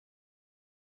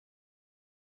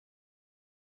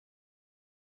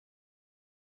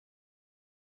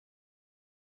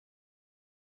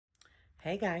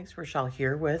Hey guys, Rachele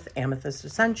here with Amethyst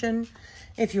Ascension.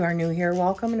 If you are new here,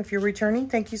 welcome. And if you're returning,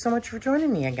 thank you so much for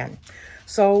joining me again.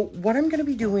 So what I'm going to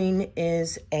be doing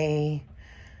is a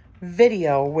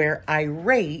video where I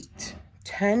rate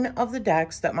 10 of the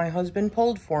decks that my husband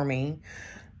pulled for me.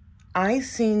 I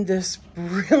seen this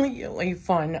brilliantly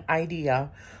fun idea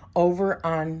over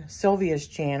on Silvia's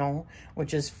channel,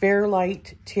 which is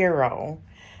Fairlight Tarot.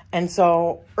 And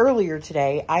so earlier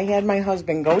today, I had my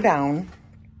husband go down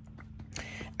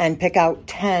and pick out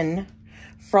 10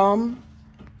 from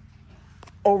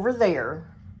over there,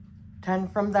 10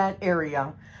 from that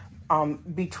area,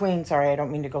 between, sorry, I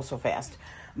don't mean to go so fast,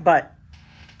 but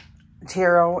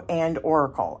tarot and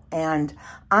oracle. And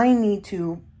I need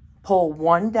to pull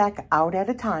one deck out at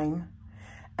a time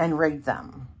and rate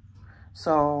them.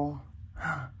 So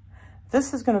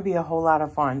this is going to be a whole lot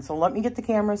of fun. So let me get the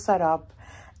camera set up.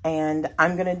 And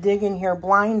I'm going to dig in here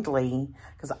blindly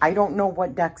because I don't know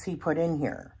what decks he put in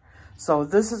here. So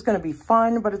this is going to be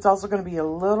fun, but it's also going to be a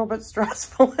little bit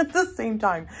stressful at the same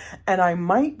time. And I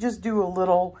might just do a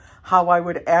little how I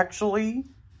would actually,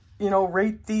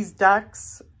 rate these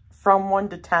decks from 1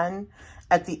 to 10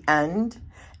 at the end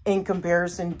in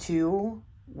comparison to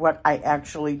what I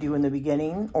actually do in the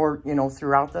beginning or,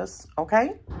 throughout this.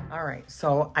 Okay? All right.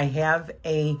 So I have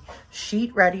a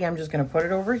sheet ready. I'm just going to put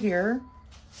it over here.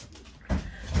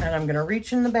 And I'm going to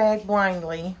reach in the bag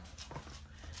blindly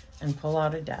and pull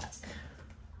out a deck.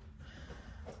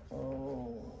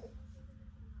 Oh.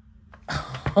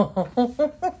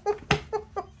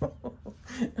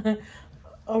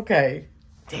 Okay.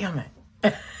 Damn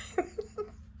it.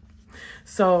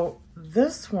 So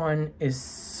this one is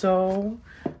so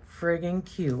friggin'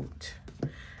 cute.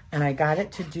 And I got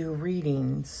it to do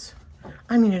readings.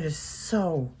 I mean, it is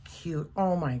so cute.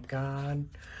 Oh my God.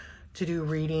 To do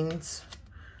readings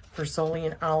for Sully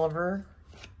and Oliver.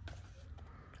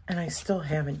 And I still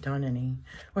haven't done any.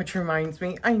 Which reminds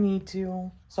me, I need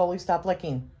to. Sully, stop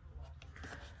licking.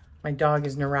 My dog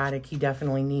is neurotic. He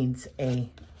definitely needs a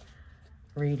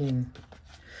reading.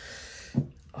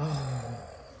 Oh.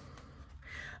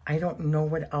 I don't know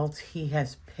what else he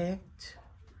has picked.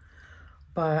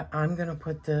 But I'm going to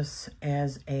put this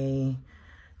as a...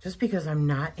 Just because I'm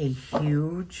not a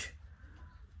huge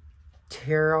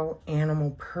tarot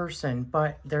animal person,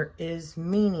 but there is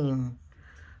meaning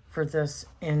for this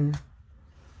in,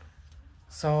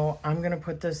 so I'm going to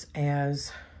put this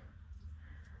as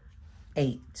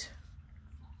 8.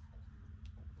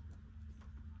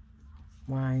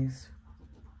 Wise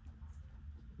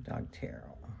Dog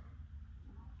Tarot.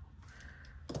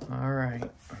 All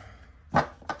right.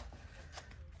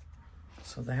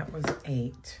 So that was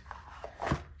 8.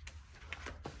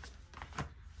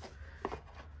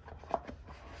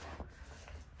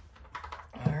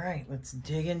 All right, let's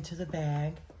dig into the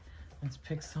bag. Let's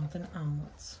pick something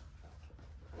else.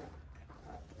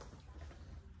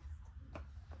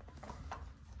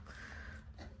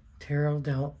 Tarot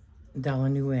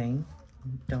Delanue.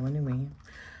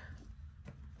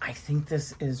 I think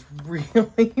this is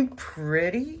really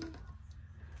pretty.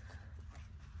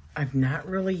 I've not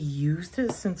really used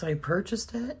it since I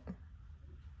purchased it.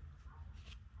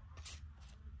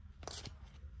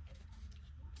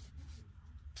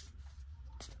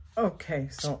 Okay,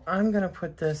 so I'm going to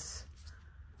put this,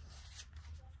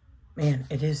 man,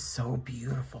 it is so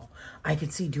beautiful. I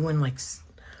could see doing like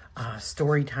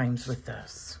story times with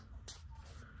this.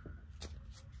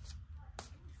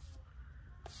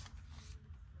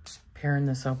 Pairing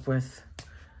this up with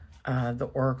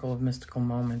the Oracle of Mystical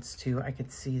Moments too. I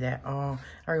could see that. Oh,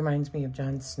 that reminds me of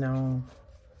Jon Snow.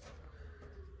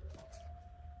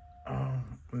 Oh,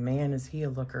 man, is he a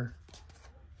looker.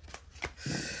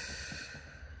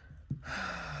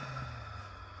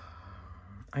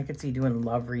 I could see doing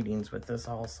love readings with this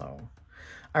also.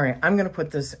 All right, I'm going to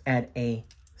put this at a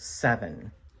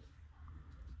 7.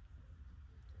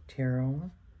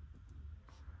 Tarot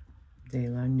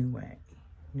Delanue.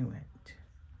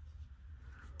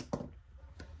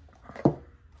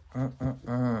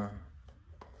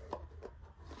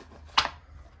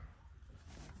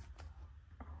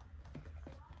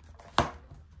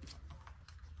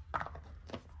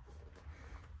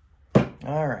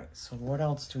 All right, so what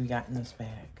else do we got in this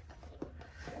bag?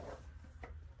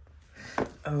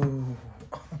 Oh,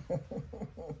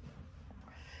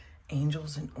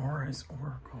 Angels and Auras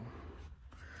Oracle.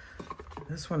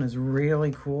 This one is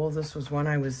really cool. This was one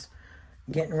I was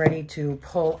getting ready to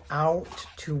pull out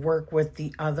to work with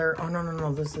the other. Oh,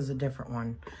 no, this is a different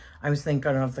one. I was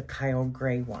thinking of the Kyle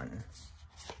Gray one.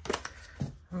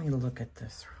 Let me look at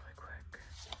this really quick.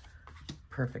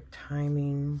 Perfect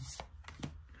timing.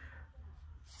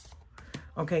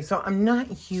 Okay, so I'm not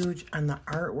huge on the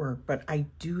artwork, but I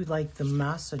do like the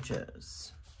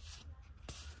messages.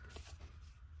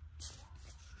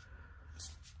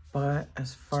 But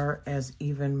as far as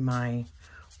even my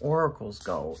oracles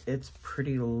go, it's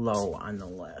pretty low on the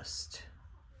list.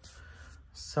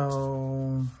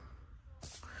 So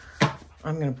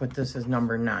I'm going to put this as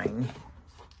number 9.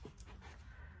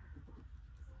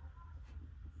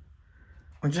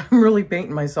 Which I'm really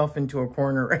painting myself into a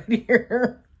corner right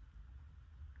here.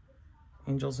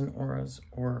 Angels and Auras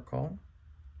Oracle.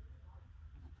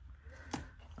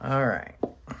 All right.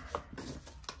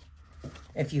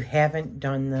 If you haven't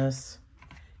done this,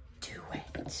 do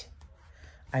it.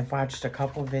 I've watched a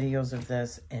couple videos of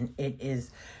this, and it's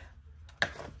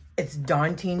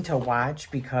daunting to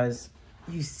watch because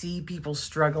you see people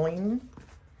struggling,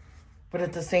 but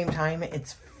at the same time,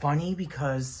 it's funny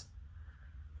because,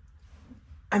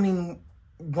 I mean,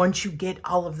 once you get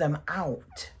all of them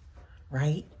out,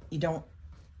 right? You don't,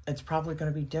 it's probably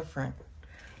going to be different.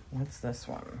 What's this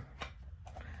one?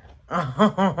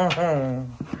 Oh.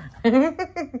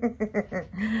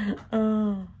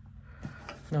 Oh.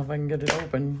 Now if I can get it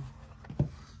open.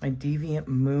 My Deviant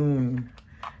Moon.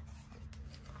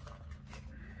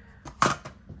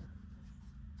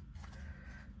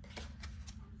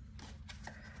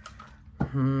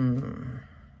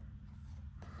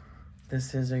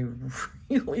 This is a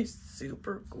really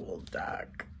super cool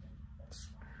deck.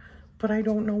 But I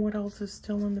don't know what else is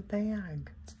still in the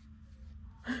bag.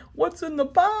 What's in the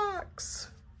box?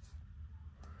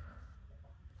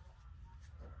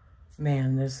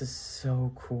 Man, this is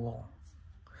so cool.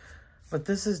 But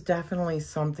this is definitely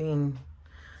something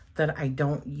that I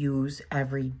don't use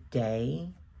every day.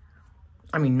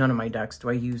 I mean, none of my decks do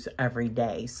I use every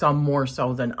day. Some more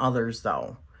so than others,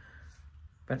 though.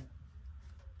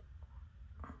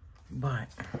 But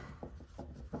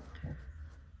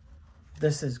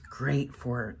this is great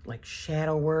for, like,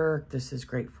 shadow work. This is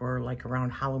great for, like,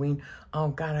 around Halloween. Oh,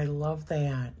 God, I love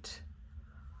that.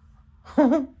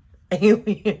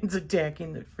 Aliens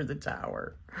attacking for the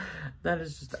tower. That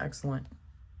is just excellent.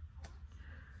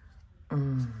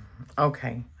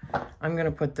 Okay. I'm going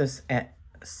to put this at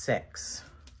 6.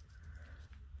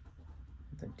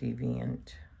 The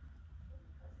Deviant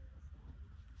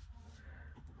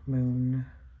Moon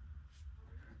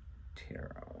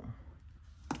Tarot.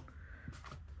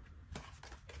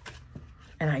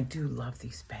 And I do love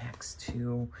these packs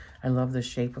too. I love the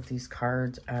shape of these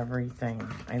cards, everything.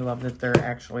 I love that they're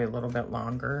actually a little bit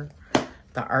longer.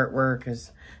 The artwork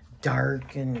is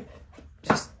dark and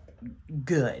just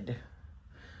good.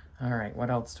 All right,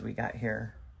 what else do we got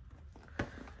here?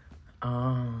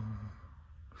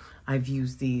 I've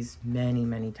used these many,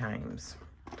 many times.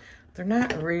 They're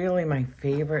not really my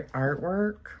favorite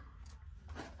artwork,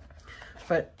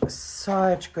 but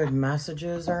such good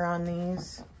messages are on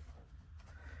these.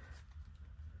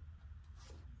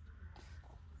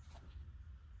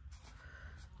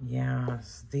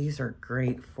 Yes, these are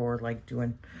great for, like,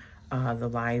 doing the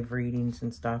live readings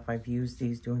and stuff. I've used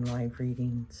these doing live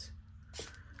readings.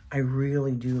 I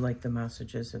really do like the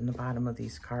messages in the bottom of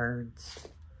these cards.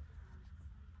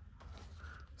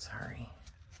 Sorry.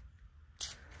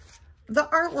 The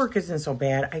artwork isn't so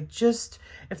bad.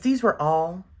 If these were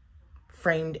all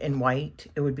framed in white,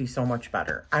 it would be so much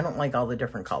better. I don't like all the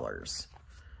different colors.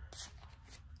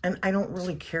 And I don't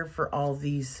really care for all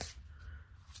these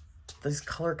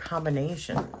color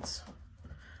combinations.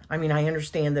 I mean, I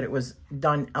understand that it was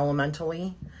done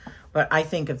elementally, but I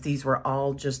think if these were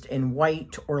all just in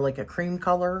white or like a cream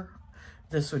color,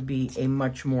 this would be a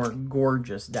much more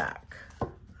gorgeous deck.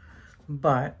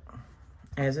 But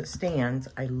as it stands,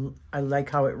 I like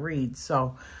how it reads,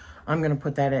 so I'm going to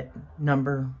put that at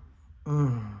number,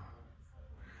 man,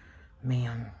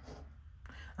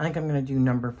 I think I'm going to do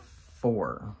number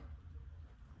 4.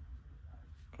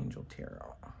 Angel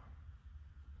Tarot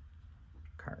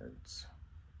cards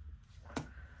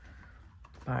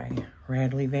by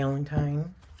Radley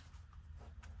Valentine.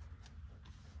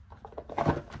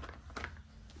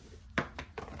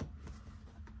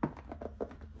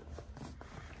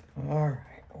 All right,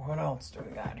 what else do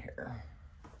we got here?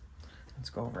 Let's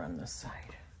go over on this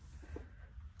side.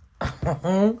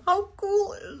 How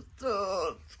cool is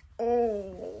this?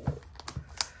 Oh,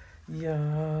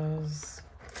 yes.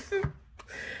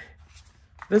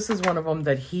 This is one of them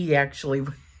that he actually,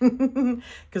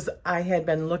 because I had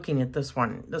been looking at this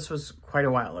one. This was quite a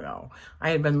while ago. I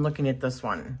had been looking at this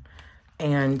one,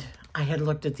 and I had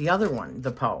looked at the other one,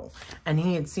 the Poe, and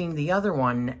he had seen the other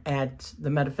one at the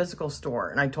metaphysical store,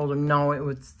 and I told him, no, it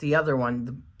was the other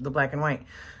one, the black and white.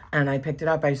 And I picked it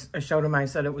up. I showed him, I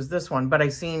said it was this one. But I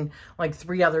seen like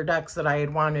 3 other decks that I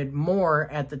had wanted more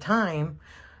at the time.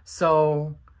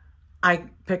 So I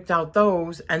picked out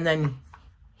those. And then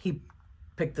he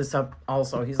picked this up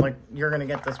also. He's like, you're going to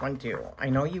get this one too. I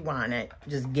know you want it.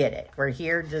 Just get it. We're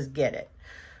here. Just get it.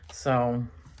 So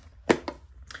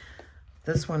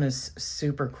this one is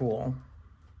super cool.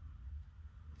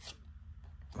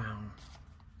 Wow.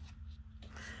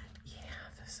 Yeah,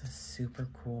 this is super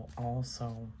cool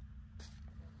also.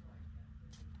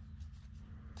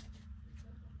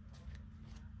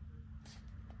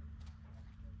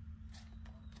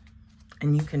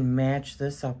 And you can match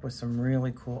this up with some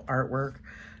really cool artwork.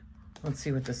 Let's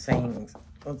see what the sayings,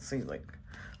 let's see, like,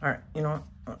 all right, you know what?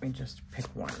 Let me just pick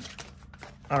one.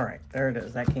 All right, there it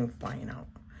is. That came flying out.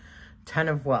 10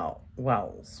 of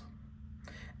wells.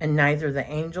 And neither the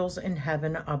angels in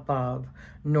heaven above,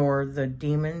 nor the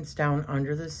demons down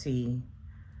under the sea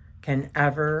can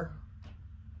ever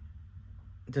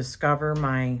discover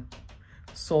my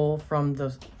soul from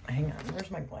the, hang on,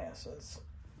 where's my glasses?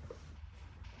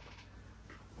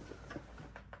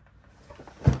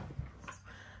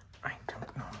 I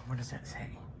don't know. What does that say?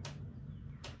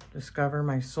 Discover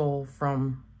my soul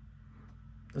from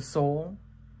the soul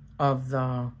of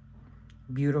the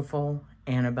beautiful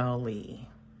Annabelle Lee.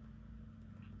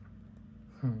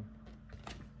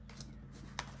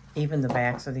 Even the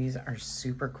backs of these are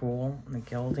super cool. The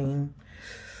gilding.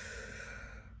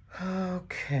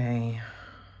 Okay.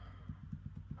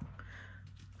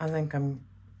 I think I'm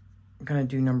going to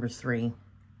do number 3.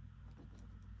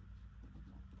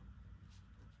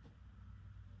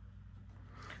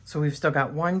 So we've still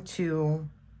got 1, 2,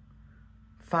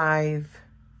 5,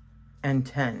 and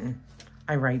 10.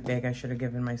 I write big. I should have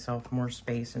given myself more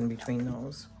space in between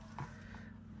those.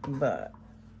 But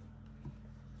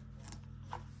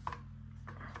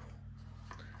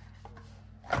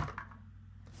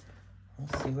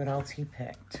let's see what else he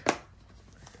picked.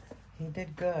 He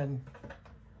did good.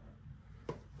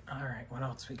 All right, what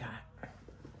else we got?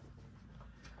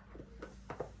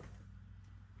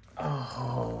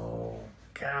 Oh,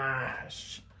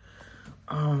 gosh.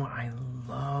 Oh, I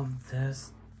love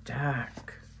this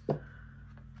deck.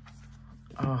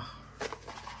 Oh,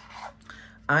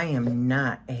 I am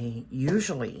not a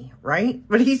usually, right?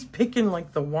 But he's picking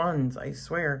like the ones, I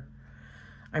swear.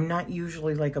 I'm not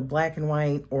usually like a black and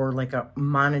white or like a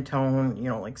monotone, you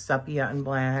know, like sepia and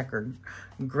black or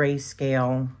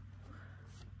grayscale.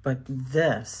 But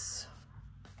this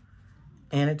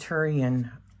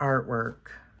Anatolian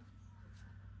artwork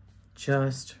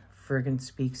just friggin'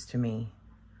 speaks to me.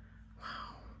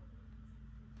 Wow.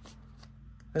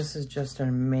 This is just an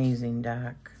amazing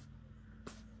deck.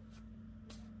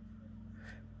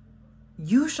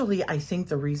 Usually, I think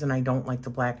the reason I don't like the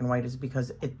black and white is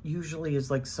because it usually is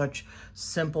like such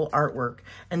simple artwork.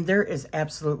 And there is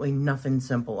absolutely nothing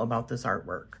simple about this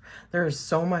artwork. There is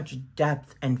so much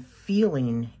depth and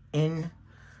feeling in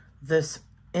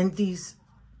these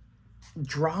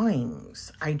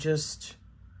drawings.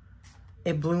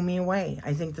 It blew me away.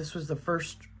 I think this was the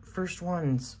first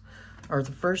ones, or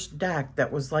the first deck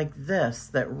that was like this,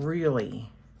 that really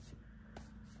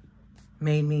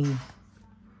made me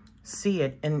see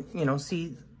it and, you know,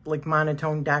 see like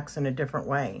monotone decks in a different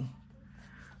way.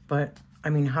 But, I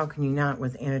mean, how can you not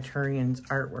with Anatolian's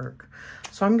artwork?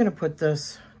 So I'm going to put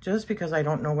this, just because I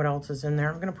don't know what else is in there,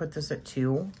 I'm going to put this at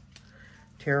 2.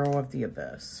 Tarot of the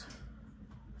Abyss.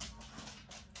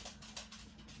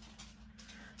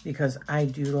 Because I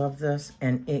do love this,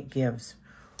 and it gives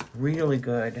really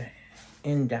good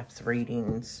in-depth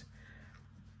readings.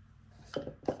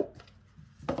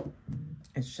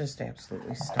 It's just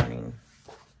absolutely stunning.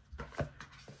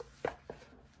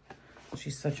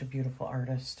 She's such a beautiful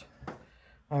artist.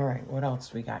 All right, what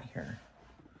else we got here?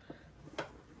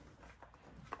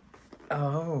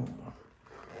 Oh,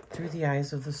 Through the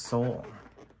Eyes of the Soul.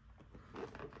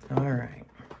 All right.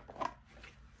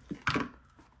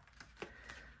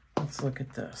 Let's look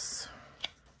at this.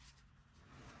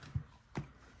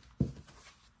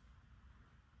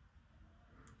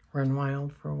 Run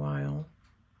wild for a while.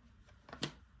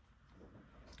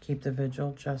 Keep the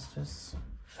vigil. Justice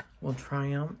will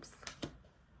triumph.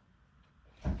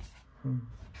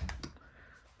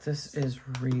 This is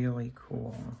really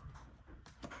cool.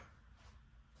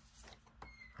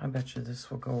 I bet you this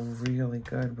will go really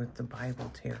good with the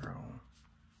Bible Tarot.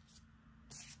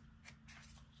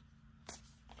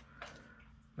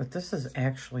 But this is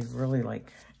actually really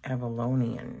like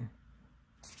Avalonian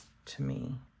to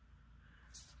me.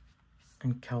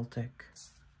 And Celtic.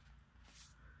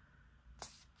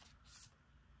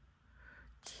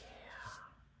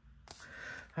 Yeah.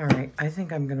 All right, I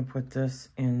think I'm going to put this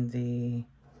in the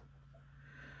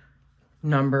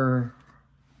number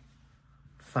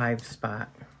 5 spot.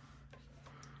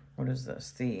 What is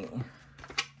this? The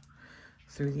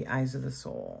Through the Eyes of the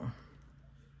Soul.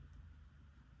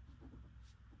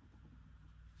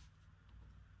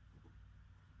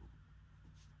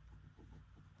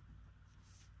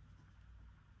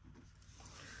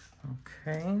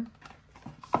 Okay.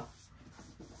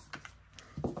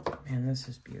 And this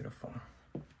is beautiful.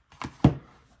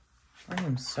 I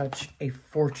am such a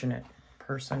fortunate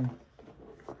person.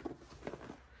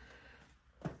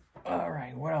 All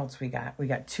right, what else we got? We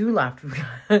got 2 left. We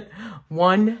got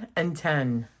 1 and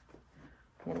 10.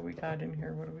 What do we got in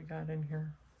here? What do we got in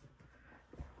here?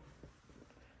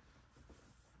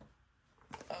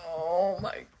 Oh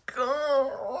my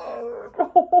God.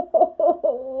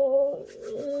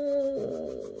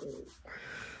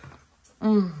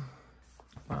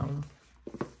 Wow.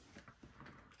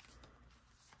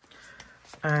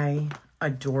 I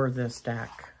adore this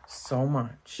deck so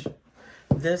much.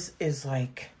 This is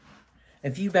like,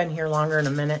 if you've been here longer than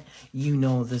a minute, you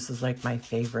know this is like my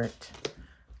favorite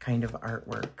kind of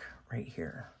artwork right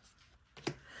here.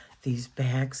 These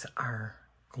bags are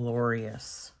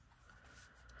glorious.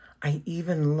 I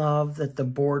even love that the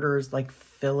border is like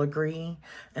filigree,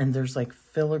 and there's like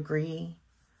filigree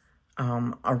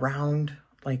around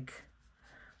like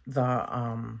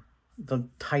the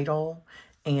title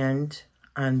and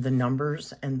on the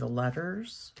numbers and the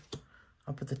letters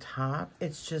up at the top.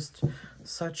 It's just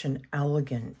such an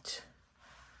elegant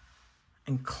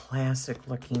and classic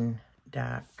looking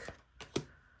deck.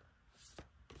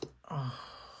 Oh,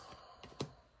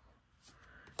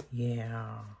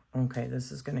 yeah. Okay,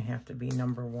 this is going to have to be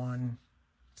number 1.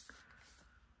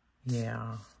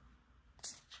 Yeah.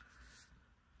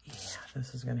 Yeah,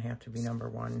 this is going to have to be number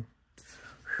 1.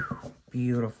 Whew,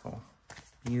 beautiful.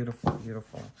 Beautiful,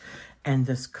 beautiful. And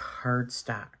this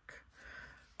cardstock.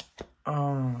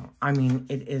 Oh, I mean,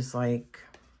 it is like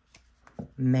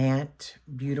matte,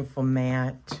 beautiful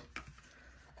matte.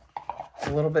 It's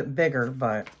a little bit bigger,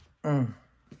 but I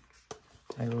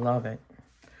love it.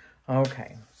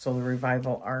 Okay, so the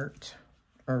Revival Art,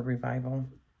 or Revival.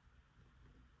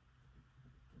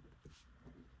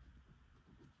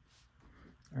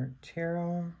 Art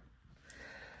Tarot.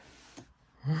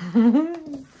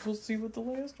 We'll see what the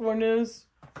last one is.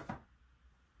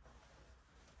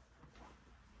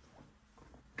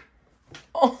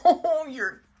 Oh,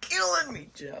 you're killing me,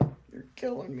 Jeff. You're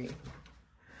killing me.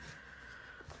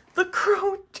 The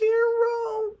Crow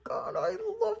Tarot. God, I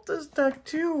love this deck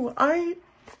too.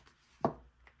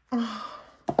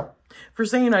 For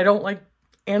saying I don't like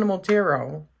Animal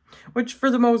Tarot, which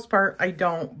for the most part I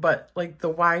don't, but like the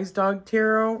Wise Dog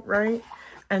Tarot, right?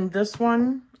 And this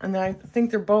one, and I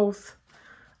think they're both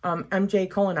MJ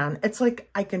Cullinan. It's like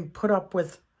I can put up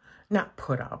with, not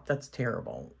put up, that's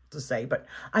terrible to say, but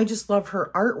I just love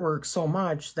her artwork so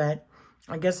much that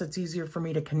I guess it's easier for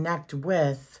me to connect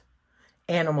with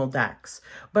animal decks.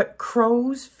 But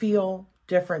crows feel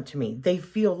different to me. They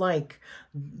feel like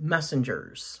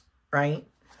messengers, right?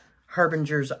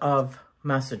 Harbingers of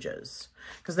messages.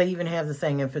 Because they even have the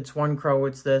thing, if it's 1 crow,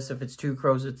 it's this. If it's 2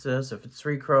 crows, it's this. If it's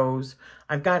 3 crows,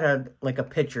 I've got a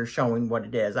picture showing what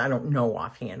it is. I don't know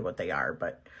offhand what they are,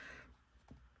 but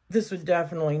this would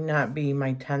definitely not be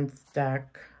my 10th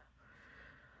deck.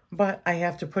 But I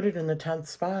have to put it in the 10th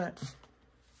spot.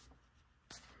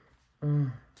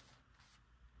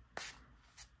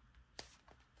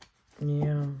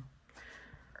 Yeah.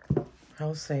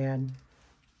 How sad.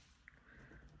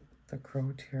 The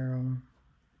Crow Tarot.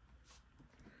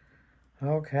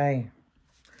 Okay.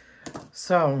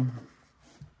 So,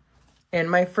 in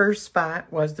my first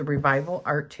spot was the Revival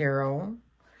Art Tarot.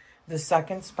 The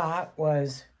second spot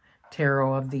was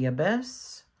Tarot of the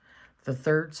Abyss. The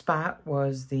third spot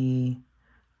was the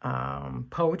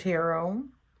Poe Tarot.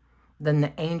 Then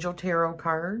the Angel Tarot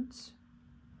cards.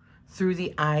 Through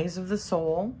the Eyes of the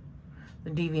Soul. The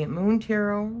Deviant Moon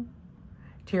Tarot.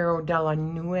 Tarot della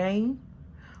Nue.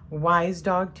 Wise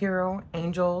Dog Tarot,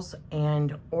 Angels,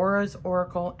 and Aura's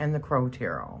Oracle, and the Crow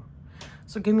Tarot.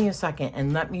 So give me a second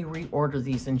and let me reorder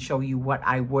these and show you what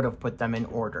I would have put them in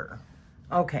order.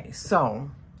 Okay,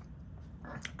 so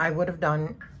I would have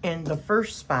done in the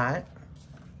first spot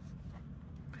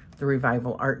the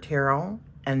Revival Art Tarot,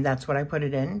 and that's what I put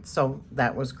it in. So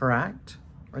that was correct,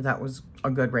 or that was a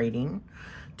good rating.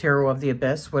 Tarot of the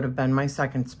Abyss would have been my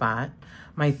second spot.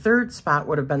 My third spot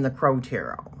would have been the Crow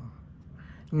Tarot,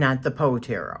 not the Poe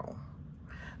Tarot.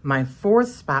 My fourth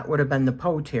spot would have been the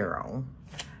Poe Tarot,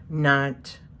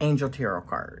 not Angel Tarot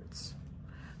cards.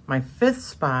 My fifth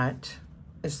spot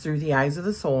is Through the Eyes of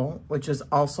the Soul, which is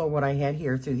also what I had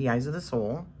here, Through the Eyes of the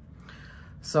Soul.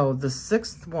 So the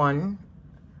 6th one,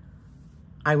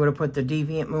 I would have put the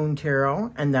Deviant Moon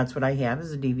Tarot, and that's what I have,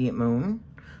 is a Deviant Moon.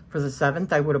 For the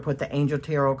 7th, I would have put the Angel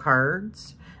Tarot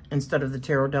cards instead of the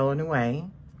Tarot de la Nuit.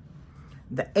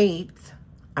 The 8th,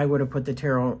 I would have put the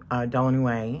Tarot de la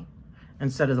Nuit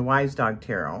instead of the Wise Dog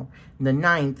Tarot. In the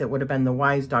 9th, it would have been the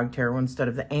Wise Dog Tarot instead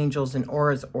of the Angels and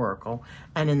Auras Oracle.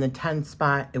 And in the 10th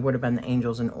spot, it would have been the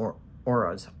Angels and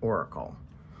Auras Oracle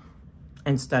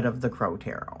instead of the Crow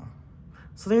Tarot.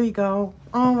 So there you go.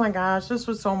 Oh my gosh, this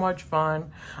was so much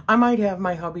fun. I might have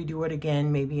my hubby do it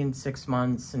again, maybe in 6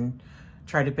 months, and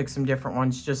try to pick some different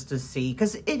ones just to see,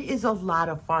 because it is a lot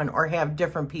of fun. Or have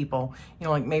different people, you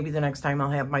know, like maybe the next time I'll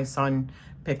have my son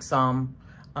pick some,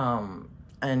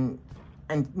 and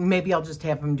maybe I'll just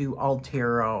have him do all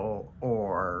tarot,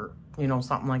 or, you know,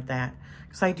 something like that,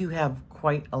 because I do have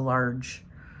quite a large,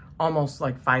 almost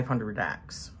like 500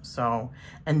 decks. So,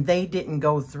 and they didn't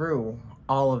go through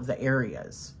all of the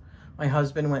areas. My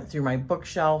husband went through my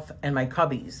bookshelf and my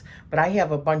cubbies, but I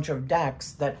have a bunch of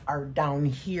decks that are down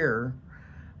here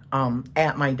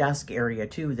at my desk area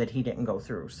too that he didn't go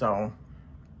through. So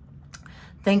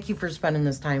thank you for spending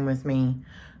this time with me.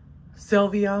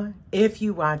 Silvia, if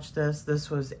you watch this, this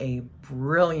was a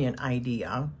brilliant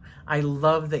idea. I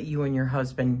love that you and your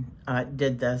husband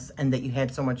did this and that you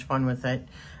had so much fun with it.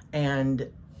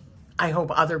 And I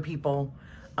hope other people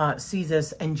see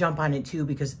this and jump on it too,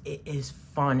 because it is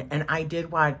fun. And I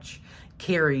did watch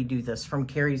Carrie do this from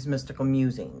Carrie's Mystical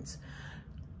Musings.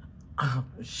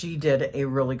 She did a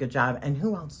really good job. And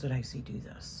who else did I see do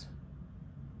this?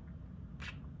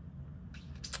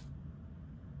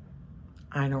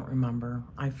 I don't remember.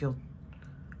 I feel,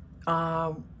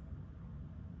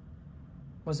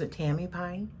 was it Tammy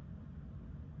Pie?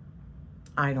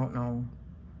 I don't know.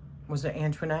 Was it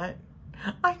Antoinette?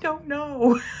 I don't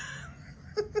know.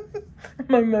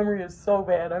 My memory is so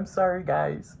bad. I'm sorry,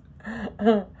 guys.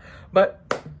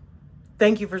 But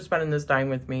thank you for spending this time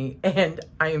with me, and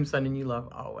I am sending you love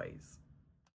always.